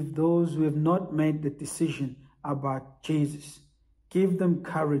give those who have not made the decision about Jesus, give them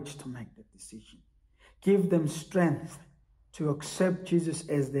courage to make the decision. Give them strength to accept Jesus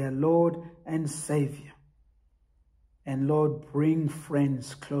as their Lord and Savior. And Lord, bring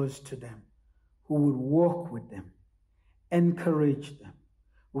friends close to them who will walk with them, encourage them,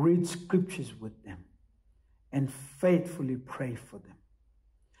 read scriptures with them, and faithfully pray for them.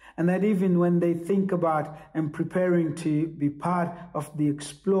 And that even when they think about and preparing to be part of the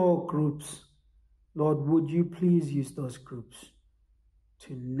Explore groups, Lord, would you please use those groups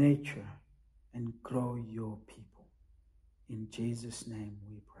to nurture and grow your people. In Jesus' name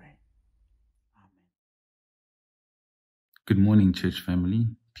we pray. Amen. Good morning, church family.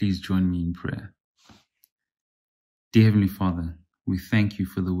 Please join me in prayer. Dear Heavenly Father, we thank you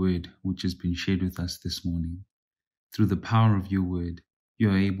for the word which has been shared with us this morning. Through the power of your word, you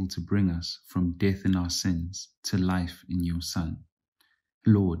are able to bring us from death in our sins to life in your Son.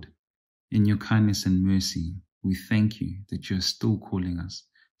 Lord, in your kindness and mercy, we thank you that you are still calling us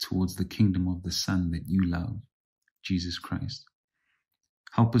towards the kingdom of the Son that you love, Jesus Christ.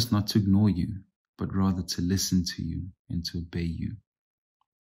 Help us not to ignore you, but rather to listen to you and to obey you.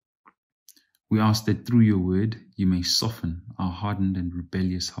 We ask that through your word, you may soften our hardened and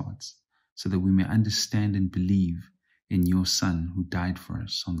rebellious hearts, so that we may understand and believe in your Son who died for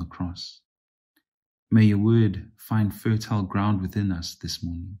us on the cross. May your word find fertile ground within us this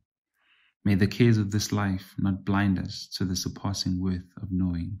morning. May the cares of this life not blind us to the surpassing worth of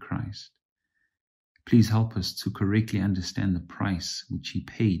knowing Christ. Please help us to correctly understand the price which he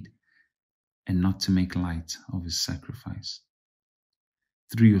paid and not to make light of his sacrifice.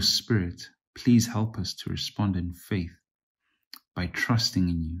 Through your Spirit, please help us to respond in faith by trusting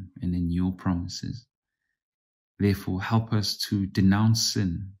in you and in your promises. Therefore, help us to denounce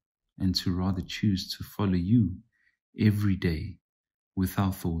sin and to rather choose to follow you every day with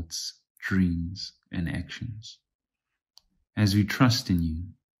our thoughts, dreams, and actions. As we trust in you,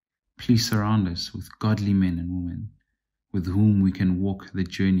 please surround us with godly men and women with whom we can walk the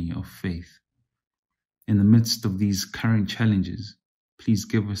journey of faith. In the midst of these current challenges, please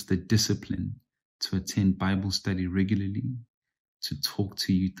give us the discipline to attend Bible study regularly, to talk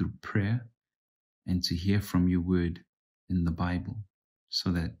to you through prayer, and to hear from your word in the Bible,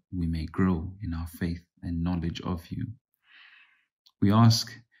 so that we may grow in our faith and knowledge of you. We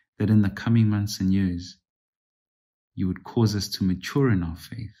ask that in the coming months and years, you would cause us to mature in our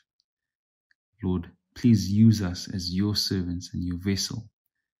faith. Lord, please use us as your servants and your vessel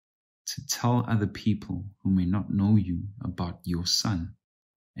to tell other people who may not know you about your Son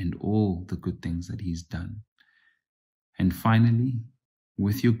and all the good things that he's done. And finally,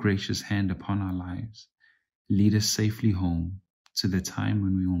 with your gracious hand upon our lives, lead us safely home to the time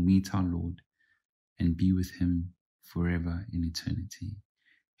when we will meet our Lord and be with him forever in eternity.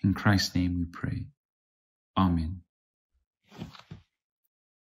 In Christ's name we pray. Amen.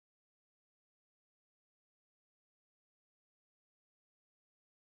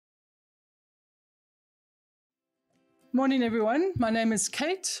 Morning, everyone. My name is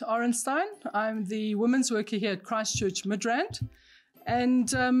Kate Orenstein. I'm the women's worker here at Christ Church Midrand.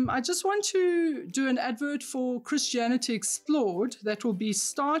 And I just want to do an advert for Christianity Explored that will be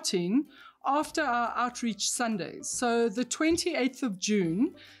starting after our Outreach Sundays. So the 28th of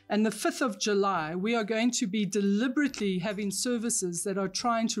June and the 5th of July, we are going to be deliberately having services that are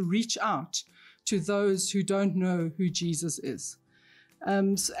trying to reach out to those who don't know who Jesus is.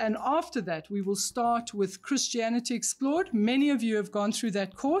 And after that, we will start with Christianity Explored. Many of you have gone through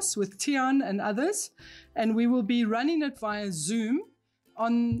that course with Tian and others, and we will be running it via Zoom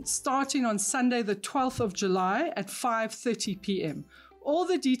starting on Sunday, the 12th of July at 5:30 p.m. All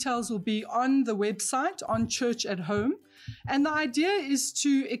the details will be on the website, on Church at Home. And the idea is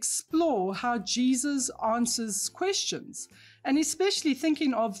to explore how Jesus answers questions, and especially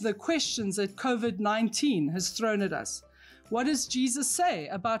thinking of the questions that COVID-19 has thrown at us. What does Jesus say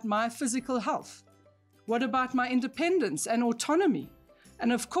about my physical health? What about my independence and autonomy?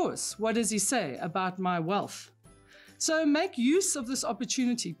 And of course, what does he say about my wealth? So make use of this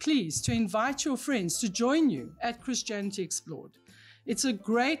opportunity, please, to invite your friends to join you at Christianity Explored. It's a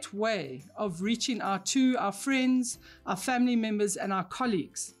great way of reaching out to our friends, our family members, and our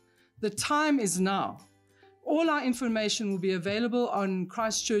colleagues. The time is now. All our information will be available on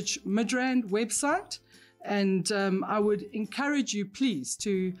Christchurch Midrand website, and I would encourage you, please,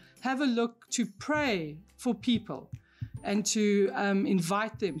 to have a look, to pray for people, and to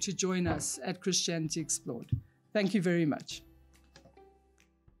invite them to join us at Christianity Explored. Thank you very much.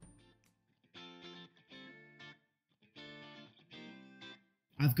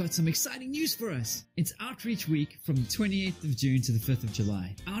 I've got some exciting news for us. It's Outreach Week from the 28th of June to the 5th of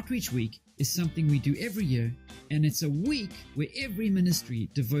July. Outreach Week is something we do every year, and it's a week where every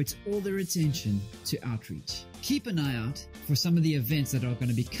ministry devotes all their attention to outreach. Keep an eye out for some of the events that are going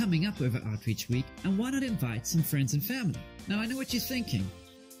to be coming up over Outreach Week, and why not invite some friends and family? Now, I know what you're thinking.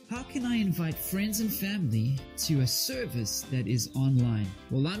 How can I invite friends and family to a service that is online?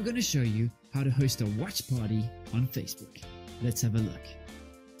 Well, I'm going to show you how to host a watch party on Facebook. Let's have a look.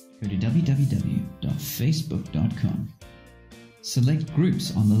 Go to www.facebook.com. Select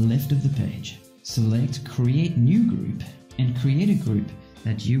Groups on the left of the page. Select Create New Group and create a group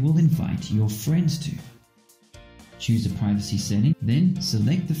that you will invite your friends to. Choose a privacy setting, then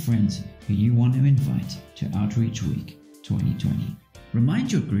select the friends who you want to invite to Outreach Week 2020.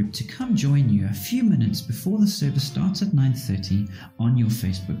 Remind your group to come join you a few minutes before the service starts at 9:30 on your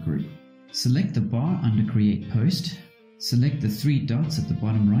Facebook group. Select the bar under Create Post. Select the 3 dots at the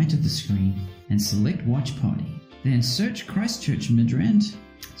bottom right of the screen and select Watch Party. Then search Christchurch Midrand.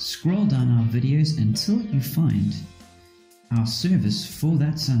 Scroll down our videos until you find our service for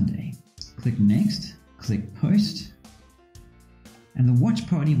that Sunday. Click Next, click Post, and the watch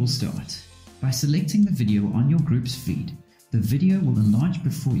party will start. By selecting the video on your group's feed, the video will enlarge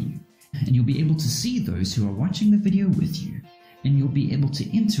before you, and you'll be able to see those who are watching the video with you, and you'll be able to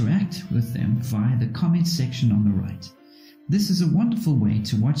interact with them via the comment section on the right. This is a wonderful way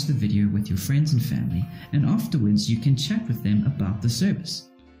to watch the video with your friends and family, and afterwards you can chat with them about the service.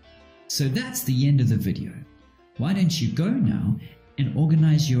 So that's the end of the video. Why don't you go now and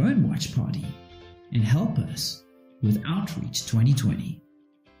organize your own watch party and help us with Outreach 2020.